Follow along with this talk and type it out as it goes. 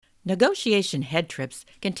Negotiation head trips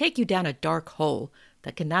can take you down a dark hole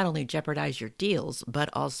that can not only jeopardize your deals, but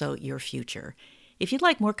also your future. If you'd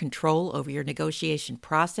like more control over your negotiation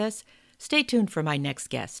process, stay tuned for my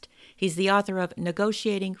next guest. He's the author of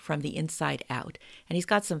Negotiating from the Inside Out, and he's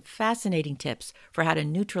got some fascinating tips for how to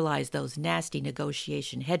neutralize those nasty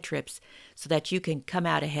negotiation head trips so that you can come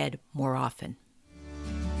out ahead more often.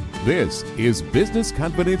 This is Business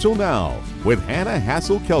Confidential Now with Hannah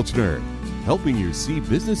Hassel-Kelchner, helping you see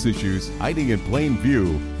business issues hiding in plain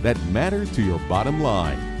view that matter to your bottom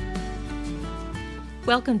line.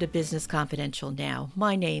 Welcome to Business Confidential Now.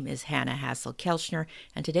 My name is Hannah Hassel-Kelchner,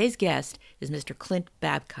 and today's guest is Mr. Clint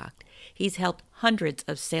Babcock. He's helped hundreds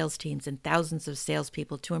of sales teams and thousands of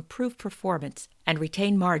salespeople to improve performance and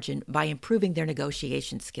retain margin by improving their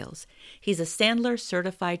negotiation skills. He's a Sandler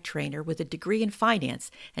certified trainer with a degree in finance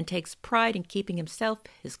and takes pride in keeping himself,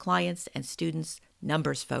 his clients, and students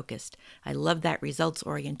numbers focused. I love that results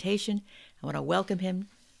orientation. I want to welcome him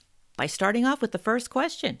by starting off with the first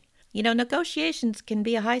question. You know, negotiations can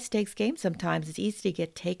be a high-stakes game sometimes. It's easy to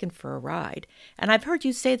get taken for a ride. And I've heard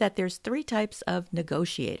you say that there's three types of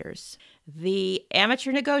negotiators: the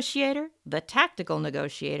amateur negotiator, the tactical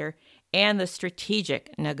negotiator, and the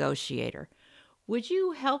strategic negotiator. Would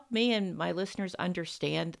you help me and my listeners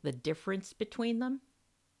understand the difference between them?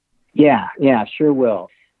 Yeah, sure will.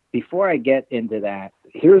 Before I get into that,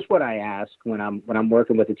 here's what I ask when I'm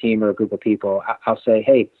working with a team or a group of people. I'll say,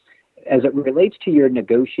 hey, as it relates to your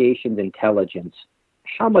negotiations intelligence,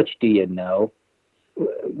 how much do you know?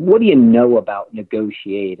 What do you know about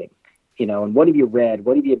negotiating? You know, and what have you read?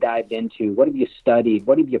 What have you dived into? What have you studied?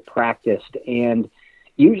 What have you practiced? And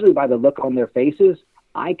usually by the look on their faces,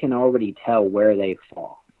 I can already tell where they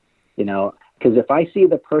fall. You know, because if I see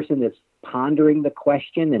the person that's pondering the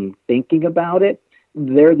question and thinking about it,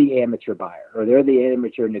 they're the amateur buyer or they're the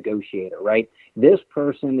amateur negotiator, right? This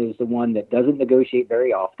person is the one that doesn't negotiate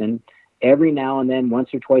very often. Every now and then, once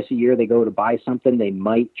or twice a year, they go to buy something. They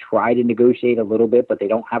might try to negotiate a little bit, but they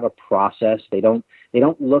don't have a process. They don't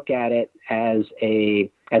look at it as a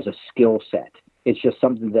skill set. It's just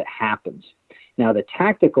something that happens. Now, the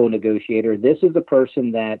tactical negotiator, this is the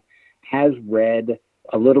person that has read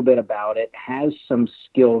a little bit about it, has some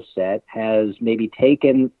skill set, has maybe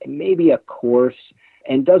taken a course,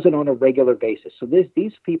 and does it on a regular basis. So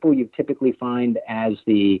these people you typically find as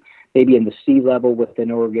maybe in the C-level within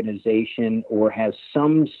an organization or has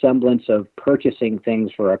some semblance of purchasing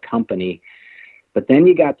things for a company. But then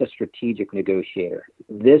you got the strategic negotiator.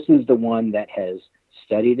 This is the one that has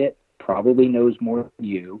studied it, probably knows more than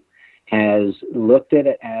you, has looked at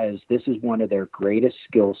it as this is one of their greatest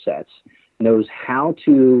skill sets, knows how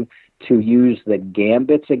to use the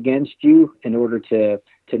gambits against you in order to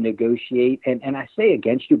negotiate. And I say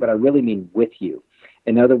against you, but I really mean with you.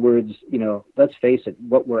 In other words, you know, let's face it,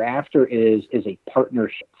 what we're after is a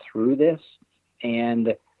partnership through this.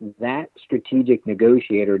 And that strategic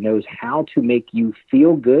negotiator knows how to make you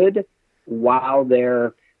feel good while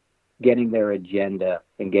they're getting their agenda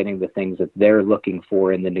and getting the things that they're looking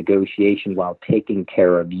for in the negotiation while taking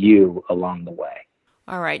care of you along the way.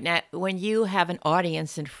 All right. Now, when you have an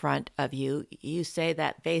audience in front of you, you say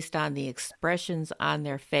that based on the expressions on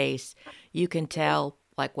their face, you can tell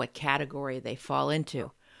like what category they fall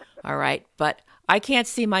into. All right. But I can't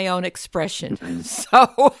see my own expression.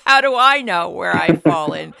 So how do I know where I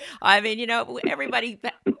fall in? I mean, you know, everybody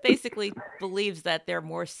basically believes that they're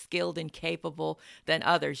more skilled and capable than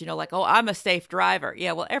others. You know, like, oh, I'm a safe driver.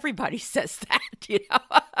 Yeah, well, everybody says that, you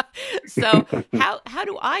know. So how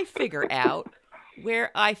do I figure out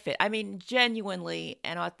where I fit? I mean, genuinely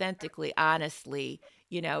and authentically, honestly,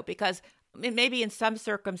 you know, because maybe in some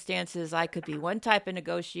circumstances I could be one type of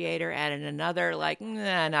negotiator and in another, like,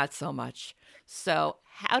 nah, not so much. So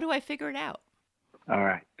how do I figure it out? All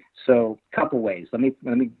right. So a couple ways. Let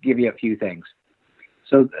me give you a few things.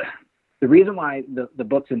 So the reason why the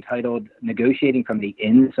book's entitled Negotiating from the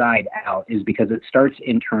Inside Out is because it starts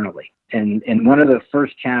internally. And in one of the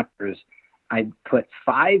first chapters, I put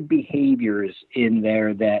 5 behaviors in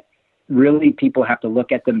there that really people have to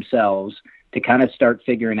look at themselves to kind of start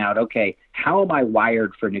figuring out, okay, how am I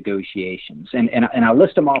wired for negotiations? And I'll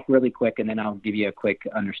list them off really quick, and then I'll give you a quick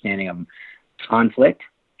understanding of them. Conflict.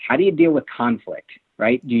 How do you deal with conflict,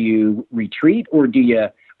 right? Do you retreat or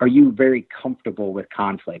are you very comfortable with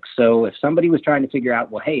conflict? So if somebody was trying to figure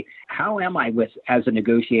out, well, hey, how am I as a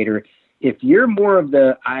negotiator? If you're more of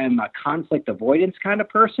I am a conflict avoidance kind of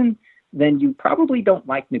person, then you probably don't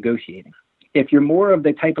like negotiating. If you're more of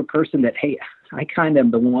the type of person that, hey, I kind of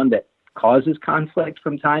am the one that causes conflict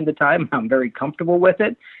from time to time, I'm very comfortable with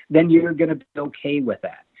it, then you're going to be okay with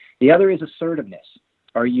that. The other is assertiveness.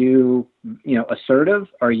 Are you, assertive?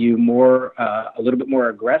 Are you more, a little bit more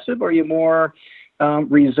aggressive? Or are you more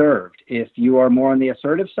reserved? If you are more on the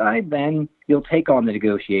assertive side, then you'll take on the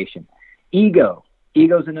negotiation.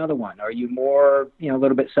 Ego's another one. Are you more, a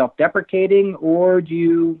little bit self-deprecating, or do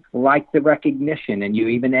you like the recognition and you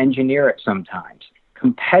even engineer it sometimes?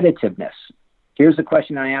 Competitiveness. Here's the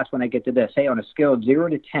question I ask when I get to this. Hey, on a scale of 0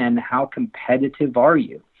 to 10, how competitive are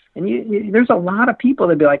you? And there's a lot of people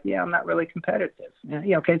that be like, yeah, I'm not really competitive.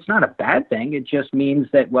 Okay, it's not a bad thing. It just means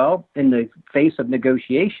that, well, in the face of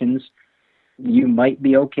negotiations, you might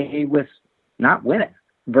be okay with not winning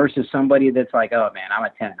versus somebody that's like, oh, man, I'm a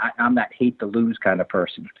 10. I'm that hate to lose kind of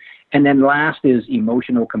person. And then last is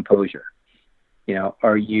emotional composure.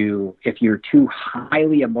 If you're too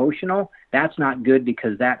highly emotional, that's not good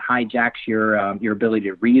because that hijacks your ability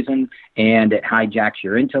to reason and it hijacks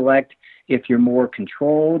your intellect. If you're more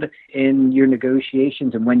controlled in your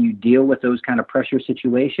negotiations and when you deal with those kind of pressure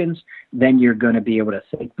situations, then you're going to be able to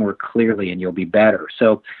think more clearly and you'll be better.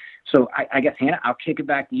 So I guess, Hannah, I'll kick it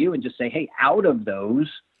back to you and just say, hey, out of those,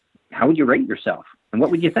 how would you rate yourself? And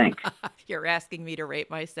what would you think? You're asking me to rate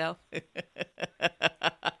myself?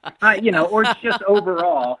 Or just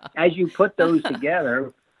overall, as you put those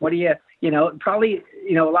together, what do you, probably,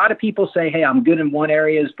 a lot of people say, hey, I'm good in one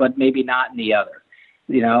areas, but maybe not in the other,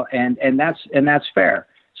 and that's fair.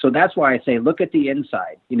 So that's why I say, look at the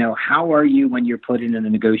inside. How are you when you're put in a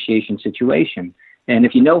negotiation situation? And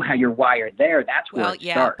if you know how you're wired there, that's where it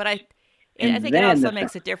starts. But I think it also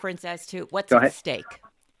makes a difference as to what's at stake.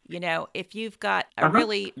 If you've got a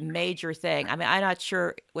really major thing, I mean, I'm not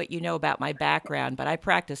sure what you know about my background, but I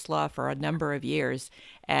practiced law for a number of years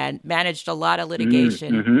and managed a lot of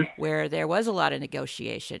litigation where there was a lot of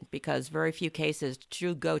negotiation because very few cases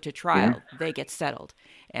do go to trial. They get settled,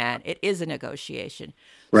 and it is a negotiation.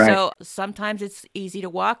 Right. So sometimes it's easy to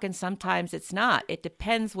walk and sometimes it's not. It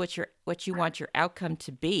depends what you want your outcome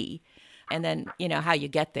to be and then, how you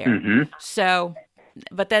get there. So...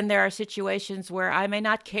 But then there are situations where I may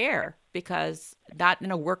not care because not in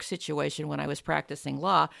a work situation when I was practicing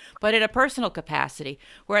law, but in a personal capacity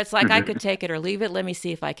where it's like I could take it or leave it. Let me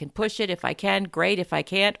see if I can push it. If I can, great. If I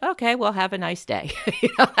can't, okay, well, have a nice day.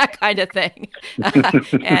 That kind of thing.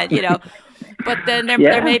 And, but then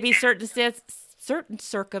there may be certain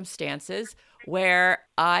circumstances where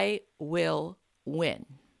I will win.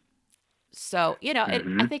 So,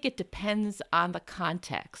 I think it depends on the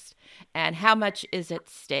context and how much is at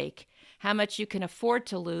stake, how much you can afford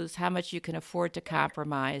to lose, how much you can afford to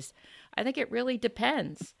compromise. I think it really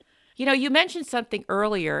depends. You mentioned something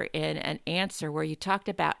earlier in an answer where you talked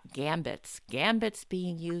about gambits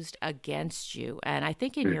being used against you. And I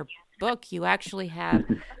think in your book, you actually have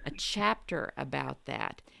a chapter about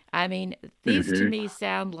that. I mean, these to me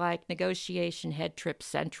sound like negotiation head trip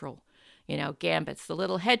central. Gambits, the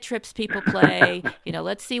little head trips people play,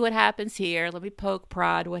 let's see what happens here. Let me poke,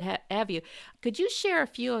 prod, what have you. Could you share a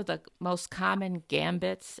few of the most common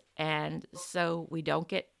gambits and so we don't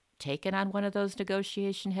get taken on one of those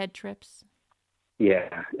negotiation head trips? Yeah,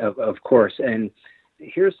 of course. And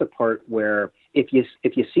here's the part where if you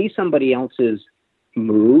see somebody else's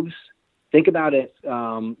moves, think about it,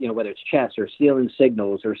 whether it's chess or stealing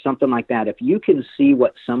signals or something like that. If you can see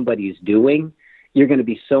what somebody's doing, you're going to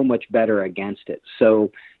be so much better against it.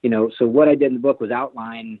 So what I did in the book was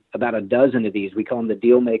outline about a dozen of these. We call them the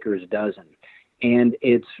deal maker's dozen. And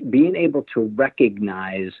it's being able to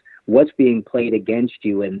recognize what's being played against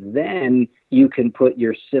you. And then you can put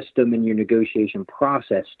your system and your negotiation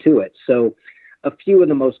process to it. So a few of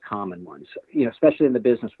the most common ones, especially in the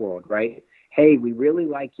business world, right? Hey, we really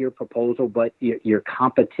like your proposal, but your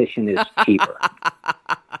competition is cheaper,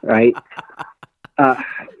 right?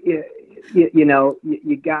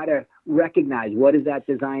 You got to recognize what is that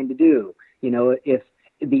designed to do. If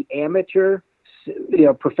the amateur,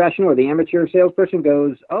 professional or the amateur salesperson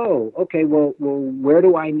goes, oh, okay, well, where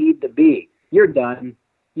do I need to be? You're done.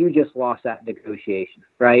 You just lost that negotiation,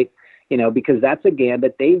 right? Because that's a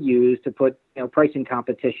gambit they use to put pricing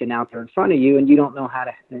competition out there in front of you, and you don't know how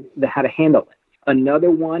to handle it.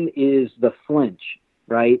 Another one is the flinch,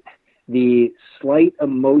 right? The slight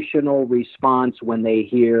emotional response when they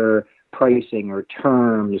hear pricing or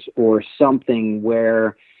terms or something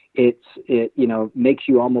where it makes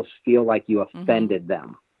you almost feel like you offended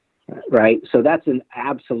them, right? So that's an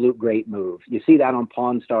absolute great move. You see that on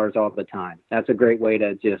Pawn Stars all the time. That's a great way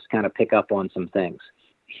to just kind of pick up on some things.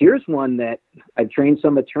 Here's one that I've trained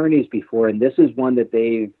some attorneys before, and this is one that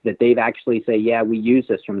they've actually say, yeah, we use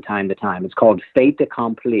this from time to time. It's called fait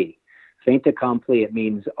accompli. Fait accompli, it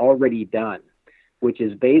means already done, which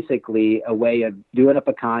is basically a way of doing up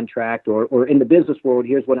a contract or in the business world,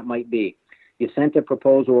 here's what it might be. You sent a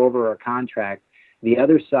proposal over or a contract. The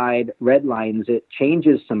other side redlines it,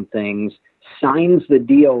 changes some things, signs the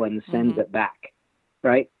deal, and sends it back,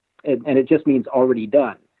 right? And it just means already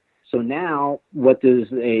done. So now what does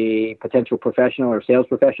a potential professional or sales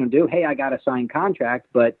professional do? Hey, I got a signed contract,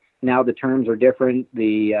 but now the terms are different.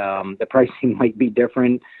 The pricing might be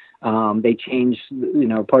different. They change,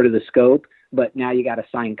 part of the scope, but now you got a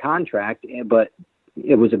signed contract, but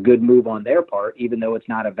it was a good move on their part, even though it's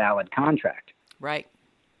not a valid contract. Right.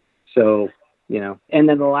 So, and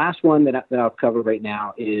then the last one that I'll cover right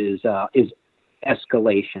now is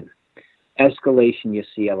escalation. Escalation you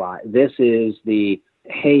see a lot. This is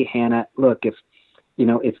hey, Hannah, look, if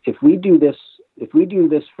we do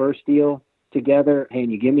this first deal together, hey,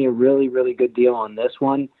 and you give me a really, really good deal on this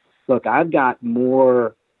one, look, I've got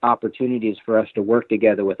more opportunities for us to work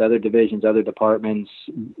together with other divisions, other departments,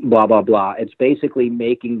 blah, blah, blah. It's basically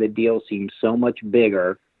making the deal seem so much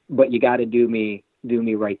bigger, but you got to do me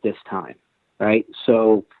right this time. Right.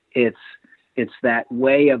 So it's that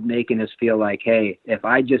way of making us feel like, hey, if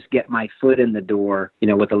I just get my foot in the door,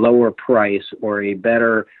 with a lower price or a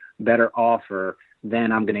better offer,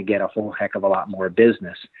 then I'm going to get a whole heck of a lot more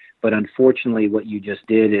business. But unfortunately, what you just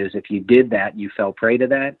did is if you did that, you fell prey to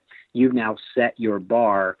that. You've now set your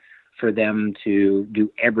bar for them to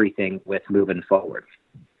do everything with moving forward.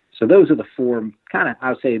 So those are the four I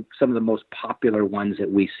would say some of the most popular ones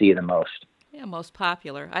that we see the most. Yeah, most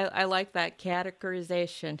popular. I like that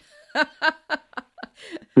categorization.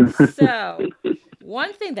 So,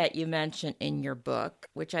 one thing that you mentioned in your book,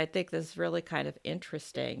 which I think is really kind of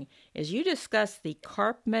interesting, is you discuss the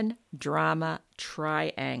Karpman drama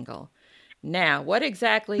triangle. Now, what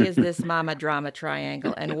exactly is this mama drama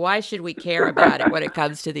triangle, and why should we care about it when it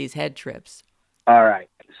comes to these head trips? All right.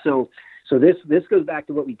 So this goes back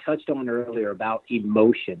to what we touched on earlier about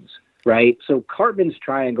emotions. Right. So Karpman's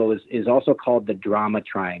triangle is also called the drama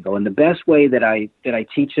triangle. And the best way that I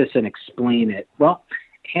teach this and explain it, well,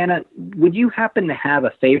 Hannah, would you happen to have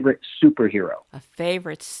a favorite superhero? A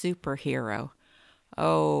favorite superhero?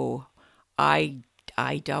 Oh, I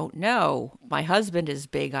don't know. My husband is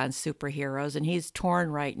big on superheroes, and he's torn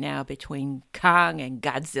right now between Kong and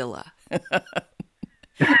Godzilla.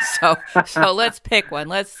 So let's pick one.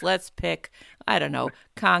 Let's pick, I don't know,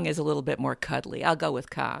 Kong is a little bit more cuddly. I'll go with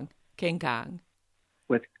Kong. King Kong.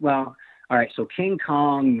 All right. So King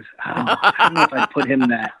Kong, I don't know if I put him in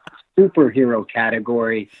that superhero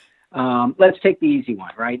category. Let's take the easy one,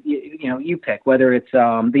 right? You pick whether it's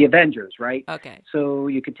the Avengers, right? Okay. So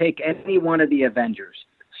you could take any one of the Avengers.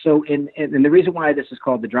 So and the reason why this is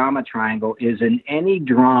called the drama triangle is in any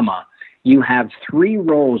drama, you have three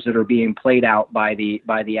roles that are being played out by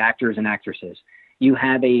the actors and actresses. You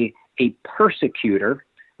have a persecutor.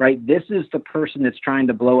 Right, this is the person that's trying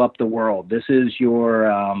to blow up the world. This is your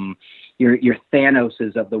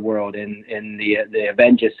Thanoses of the world in the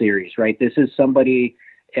Avengers series. Right, this is somebody.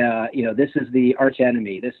 This is the arch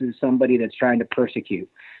enemy. This is somebody that's trying to persecute.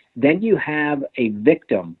 Then you have a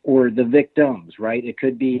victim or the victims. Right, it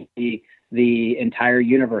could be the entire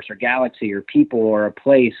universe or galaxy or people or a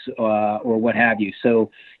place or what have you. So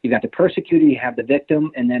you got the persecutor, you have the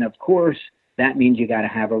victim, and then of course that means you got to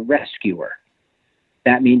have a rescuer.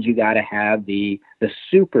 That means you got to have the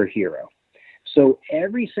superhero. So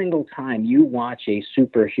every single time you watch a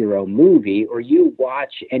superhero movie or you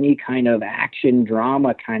watch any kind of action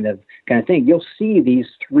drama kind of thing, you'll see these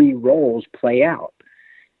three roles play out.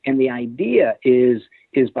 And the idea is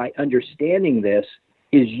by understanding this,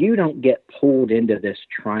 is you don't get pulled into this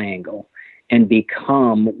triangle and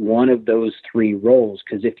become one of those three roles.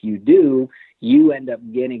 Because if you do, you end up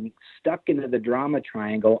getting stuck into the drama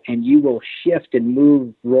triangle and you will shift and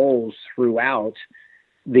move roles throughout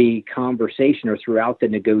the conversation or throughout the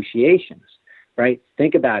negotiations, right?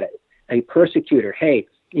 Think about it. A persecutor, hey,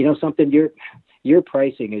 something, your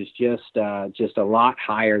pricing is just a lot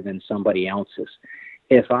higher than somebody else's.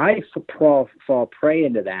 If I fall prey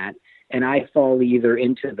into that and I fall either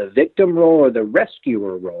into the victim role or the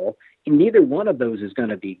rescuer role, neither one of those is going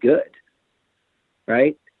to be good,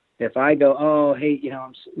 right? If I go, oh, hey,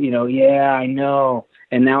 yeah, I know,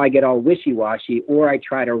 and now I get all wishy-washy, or I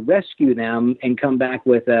try to rescue them and come back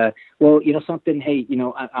with something, hey,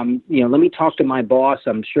 let me talk to my boss.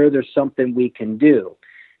 I'm sure there's something we can do.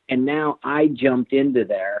 And now I jumped into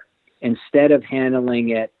there instead of handling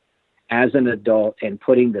it as an adult and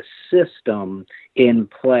putting the system in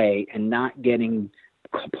play and not getting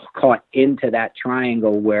caught into that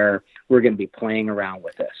triangle where we're going to be playing around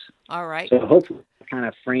with this. All right. So hopefully it kind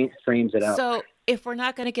of frames it up. So if we're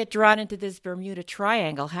not going to get drawn into this Bermuda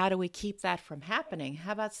Triangle, how do we keep that from happening?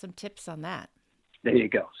 How about some tips on that? There you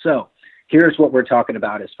go. So here's what we're talking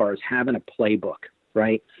about as far as having a playbook,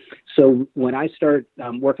 right? So when I start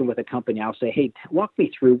working with a company, I'll say, hey, walk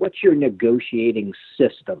me through what's your negotiating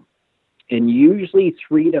system. And usually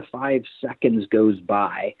 3 to 5 seconds goes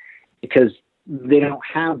by because they don't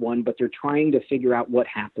have one, but they're trying to figure out what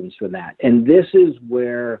happens with that. And this is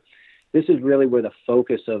really where the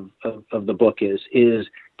focus of the book is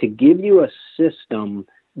to give you a system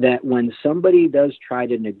that when somebody does try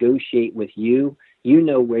to negotiate with you, you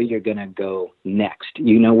know where you're going to go next.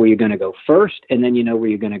 You know where you're going to go first, and then you know where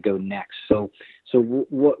you're going to go next. So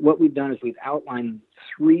what we've done is we've outlined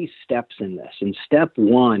 3 steps in this. And step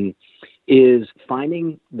 1 is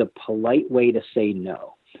finding the polite way to say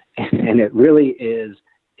no. And it really is,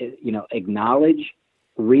 acknowledge,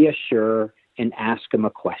 reassure, and ask them a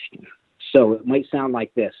question. So it might sound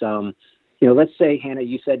like this. Let's say, Hannah,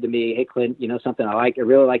 you said to me, hey, Clint, something I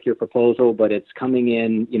really like your proposal, but it's coming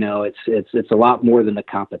in, it's a lot more than the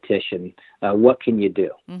competition. What can you do?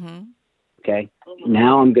 Mm-hmm. Okay. Mm-hmm.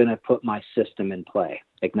 Now I'm going to put my system in play.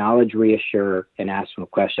 Acknowledge, reassure, and ask them a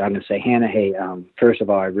question. I'm going to say, Hannah, hey, first of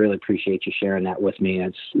all, I really appreciate you sharing that with me.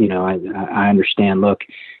 It's, I understand. Look,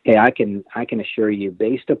 hey, I can assure you,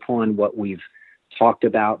 based upon what we've talked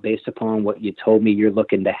about, based upon what you told me you're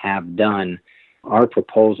looking to have done, our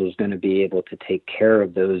proposal is going to be able to take care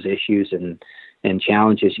of those issues and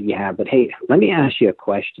challenges you have. But hey, let me ask you a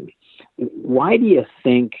question. Why do you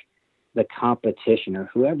think the competition or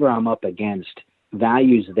whoever I'm up against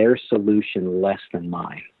values their solution less than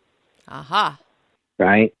mine? Aha.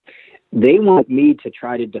 Right? They want me to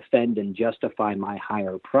try to defend and justify my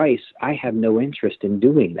higher price. I have no interest in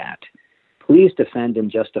doing that. Please defend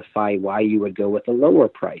and justify why you would go with a lower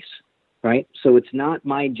price. Right? So it's not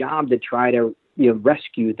my job to try to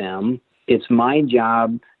rescue them. It's my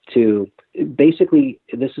job to basically,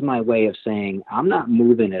 this is my way of saying, I'm not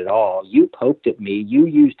moving at all. You poked at me. You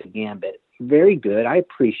used a gambit. Very good. I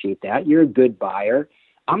appreciate that. You're a good buyer.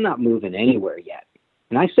 I'm not moving anywhere yet.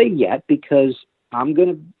 And I say yet because I'm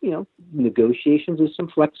going to, negotiations with some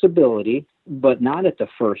flexibility, but not at the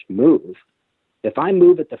first move. If I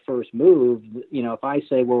move at the first move, if I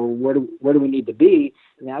say, well, where do we need to be?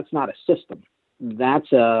 That's not a system.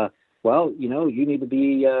 That's you need to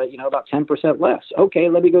be, about 10% less. Okay,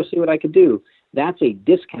 let me go see what I could do. That's a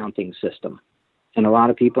discounting system. And a lot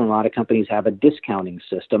of people and a lot of companies have a discounting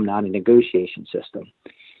system, not a negotiation system.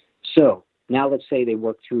 So now let's say they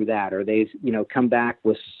work through that or they, come back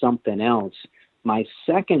with something else. My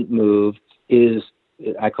second move is,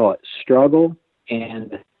 I call it struggle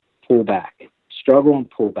and pull back. Struggle and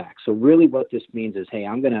pull back. So really what this means is, hey,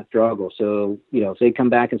 I'm going to struggle. So, if they come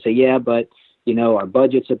back and say, yeah, but, our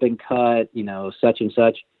budgets have been cut, such and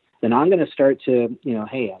such, then I'm going to start to,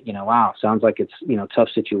 hey, wow, sounds like it's, tough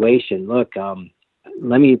situation. Look,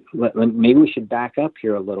 maybe we should back up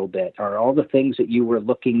here a little bit. Are all the things that you were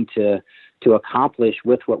looking to accomplish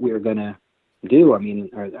with what we were going to do? I mean,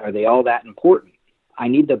 are they all that important? I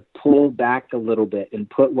need to pull back a little bit and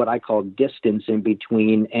put what I call distance in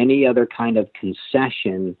between any other kind of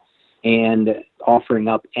concession and offering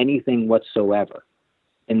up anything whatsoever.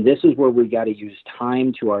 And this is where we got to use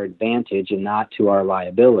time to our advantage and not to our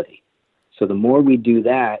liability. So the more we do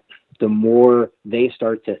that, the more they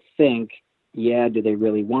start to think, yeah, do they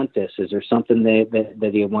really want this? Is there something that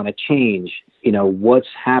they want to change? What's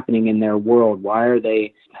happening in their world? Why are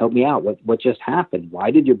they, help me out? What just happened? Why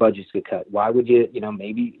did your budgets get cut? Why would you,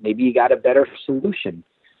 maybe you got a better solution,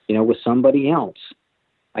 with somebody else.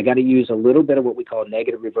 I got to use a little bit of what we call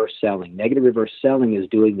negative reverse selling. Negative reverse selling is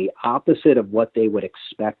doing the opposite of what they would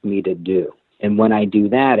expect me to do. And when I do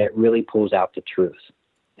that, it really pulls out the truth.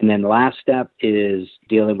 And then the last step is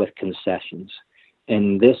dealing with concessions.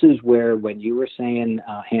 And this is where, when you were saying,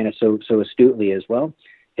 Hannah, so astutely as well,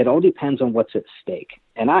 it all depends on what's at stake.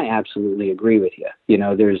 And I absolutely agree with you.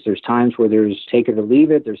 There's times where there's take it or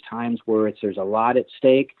leave it. There's times where there's a lot at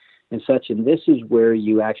stake and such. And this is where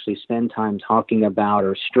you actually spend time talking about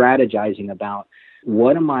or strategizing about,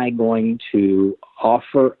 what am I going to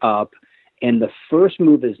offer up? And the first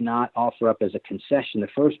move is not offer up as a concession. The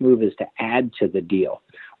first move is to add to the deal.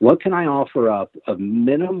 What can I offer up of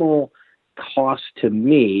minimal cost to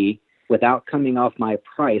me without coming off my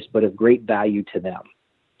price, but of great value to them?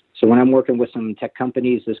 So when I'm working with some tech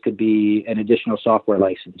companies, this could be an additional software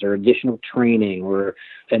license or additional training or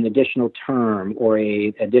an additional term or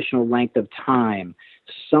a additional length of time,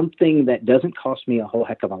 something that doesn't cost me a whole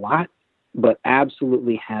heck of a lot, but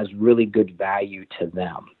absolutely has really good value to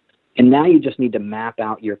them. And now you just need to map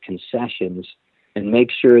out your concessions and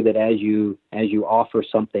make sure that as you offer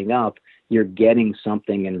something up, you're getting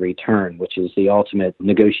something in return, which is the ultimate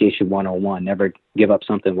negotiation 101. Never give up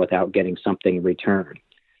something without getting something in return.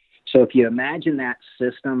 So if you imagine that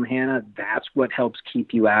system, Hannah, that's what helps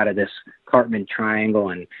keep you out of this Cartman triangle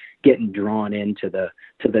and getting drawn into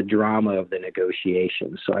the drama of the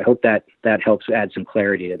negotiation. So I hope that helps add some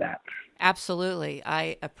clarity to that. Absolutely.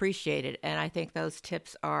 I appreciate it. And I think those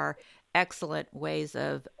tips are excellent ways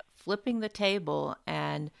of flipping the table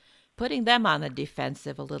and putting them on the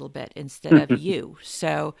defensive a little bit instead of you.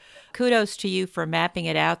 So kudos to you for mapping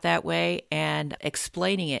it out that way and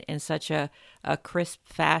explaining it in such a crisp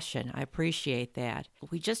fashion. I appreciate that.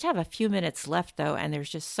 We just have a few minutes left, though, and there's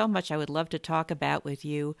just so much I would love to talk about with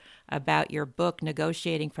you about your book,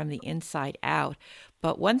 Negotiating from the Inside Out.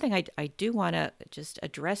 But one thing I do want to just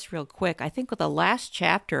address real quick, I think with the last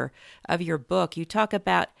chapter of your book, you talk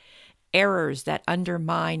about errors that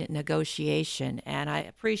undermine negotiation. And I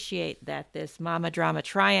appreciate that this mama drama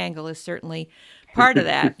triangle is certainly part of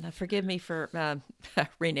that. Forgive me for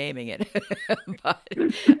renaming it. but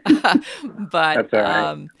That's all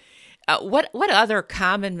right. What other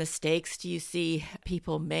common mistakes do you see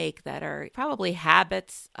people make that are probably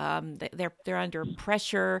habits? They're under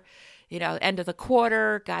pressure, end of the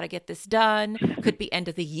quarter, got to get this done. Could be end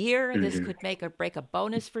of the year. This could make or break a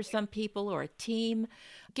bonus for some people or a team.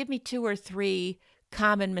 Give me 2 or 3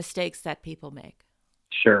 common mistakes that people make.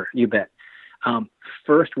 Sure, you bet.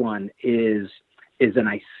 First one is, and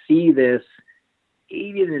I see this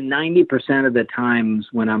 80 to 90% of the times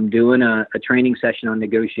when I'm doing a training session on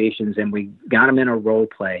negotiations and we got them in a role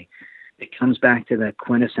play, it comes back to the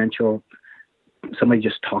quintessential, somebody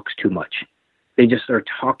just talks too much. They just are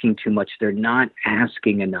talking too much. They're not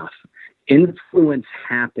asking enough. Influence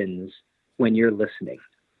happens when you're listening.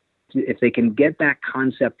 If they can get that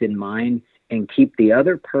concept in mind and keep the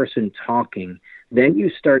other person talking, then you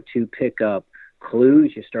start to pick up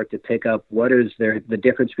clues. You start to pick up what is the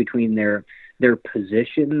difference between their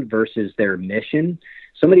position versus their mission.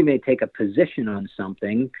 Somebody may take a position on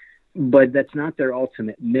something, but that's not their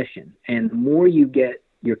ultimate mission. And the more you get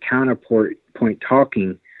your counterpoint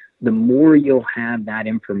talking, the more you'll have that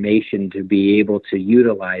information to be able to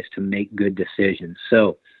utilize to make good decisions.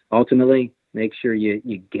 So ultimately, make sure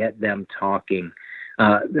you get them talking.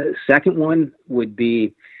 The second one would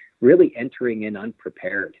be really entering in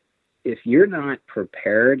unprepared. If you're not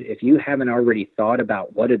prepared, if you haven't already thought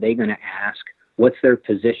about what are they going to ask, what's their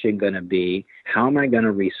position going to be, how am I going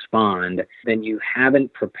to respond, then you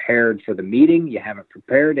haven't prepared for the meeting, you haven't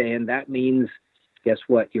prepared, and that means, guess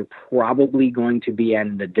what, you're probably going to be at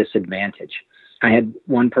a disadvantage. I had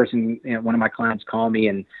one person, one of my clients call me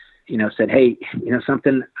and said, hey,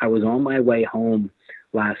 something, I was on my way home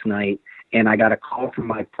last night and I got a call from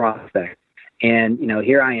my prospect. And,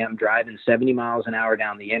 here I am driving 70 miles an hour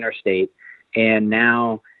down the interstate. And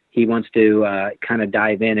now he wants to kind of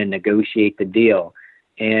dive in and negotiate the deal.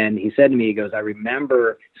 And he said to me, he goes, I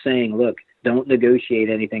remember saying, look, don't negotiate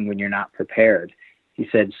anything when you're not prepared. He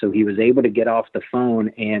said, so he was able to get off the phone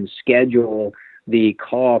and schedule the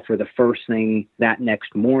call for the first thing that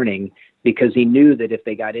next morning, because he knew that if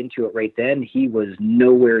they got into it right then, he was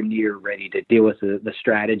nowhere near ready to deal with the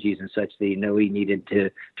strategies and such that he needed to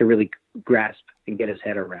really grasp and get his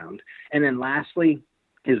head around. And then lastly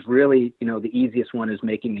is really, the easiest one is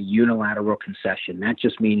making a unilateral concession. That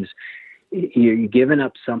just means you're giving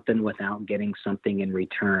up something without getting something in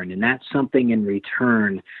return. And that something in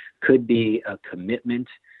return could be a commitment.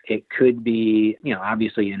 It could be,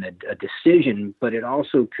 obviously in a decision, but it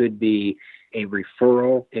also could be a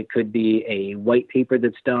referral. It could be a white paper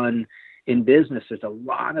that's done. In business, there's a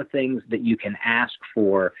lot of things that you can ask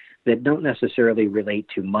for that don't necessarily relate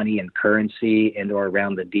to money and currency and or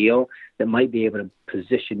around the deal that might be able to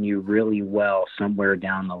position you really well somewhere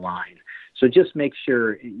down the line. So just make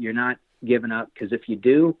sure you're not giving up, because if you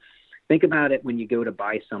do, think about it when you go to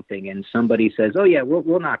buy something and somebody says, oh yeah,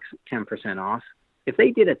 we'll knock 10% off. If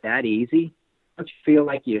they did it that easy, don't you feel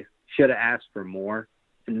like you should have asked for more?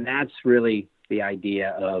 And that's really the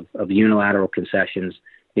idea of unilateral concessions,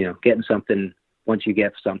 getting something once you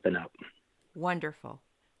get something up. Wonderful.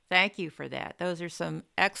 Thank you for that. Those are some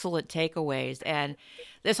excellent takeaways. And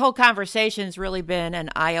this whole conversation's really been an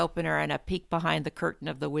eye-opener and a peek behind the curtain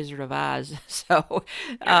of the Wizard of Oz. So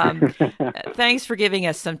thanks for giving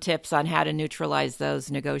us some tips on how to neutralize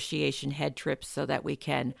those negotiation head trips so that we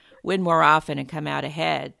can win more often and come out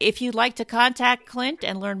ahead. If you'd like to contact Clint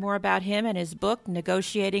and learn more about him and his book,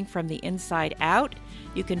 Negotiating from the Inside Out,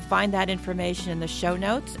 you can find that information in the show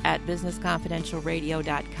notes at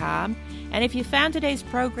businessconfidentialradio.com. And if you found today's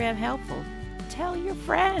program helpful, tell your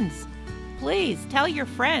friends. Please tell your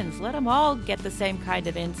friends. Let them all get the same kind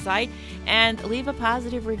of insight, and leave a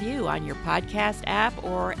positive review on your podcast app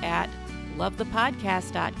or at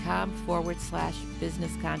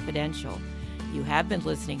lovethepodcast.com/businessconfidential. You have been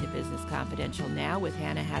listening to Business Confidential Now with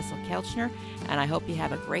Hannah Hassel-Kelchner, and I hope you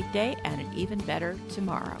have a great day and an even better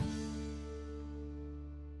tomorrow.